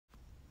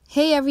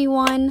Hey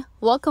everyone,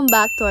 welcome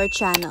back to our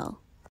channel.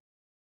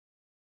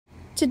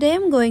 Today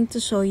I'm going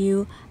to show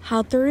you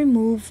how to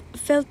remove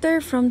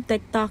filter from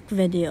TikTok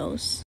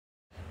videos.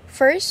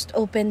 First,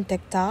 open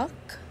TikTok.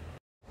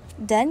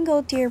 Then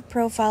go to your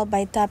profile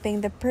by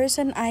tapping the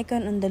person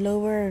icon on the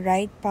lower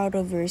right part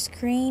of your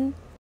screen.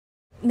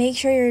 Make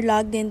sure you're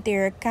logged into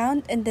your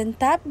account and then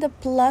tap the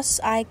plus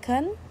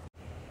icon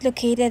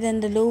located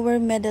in the lower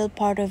middle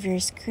part of your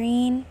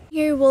screen.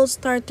 Here we'll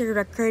start to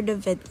record a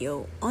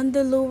video. On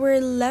the lower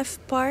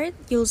left part,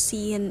 you'll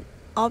see an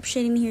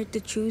option in here to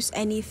choose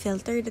any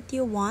filter that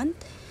you want.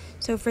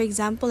 So for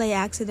example, I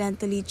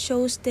accidentally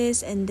chose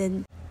this and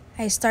then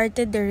I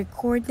started the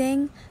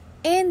recording.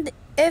 And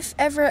if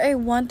ever I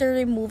want to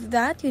remove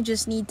that, you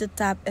just need to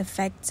tap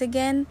effects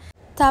again.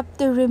 Tap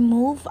the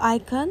remove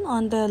icon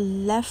on the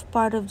left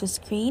part of the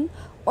screen,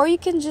 or you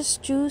can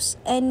just choose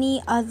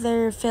any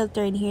other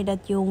filter in here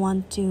that you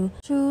want to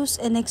choose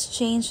in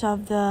exchange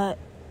of the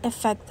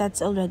effect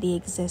that's already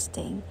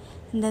existing.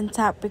 And then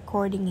tap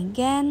recording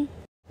again.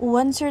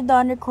 Once you're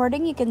done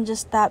recording, you can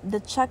just tap the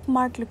check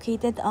mark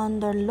located on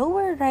the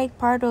lower right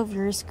part of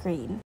your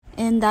screen.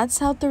 And that's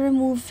how to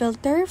remove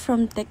filter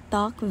from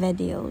TikTok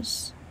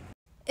videos.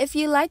 If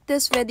you like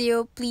this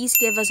video, please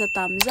give us a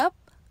thumbs up,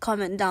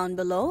 comment down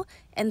below,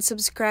 and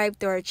subscribe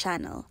to our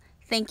channel.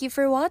 Thank you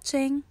for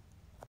watching.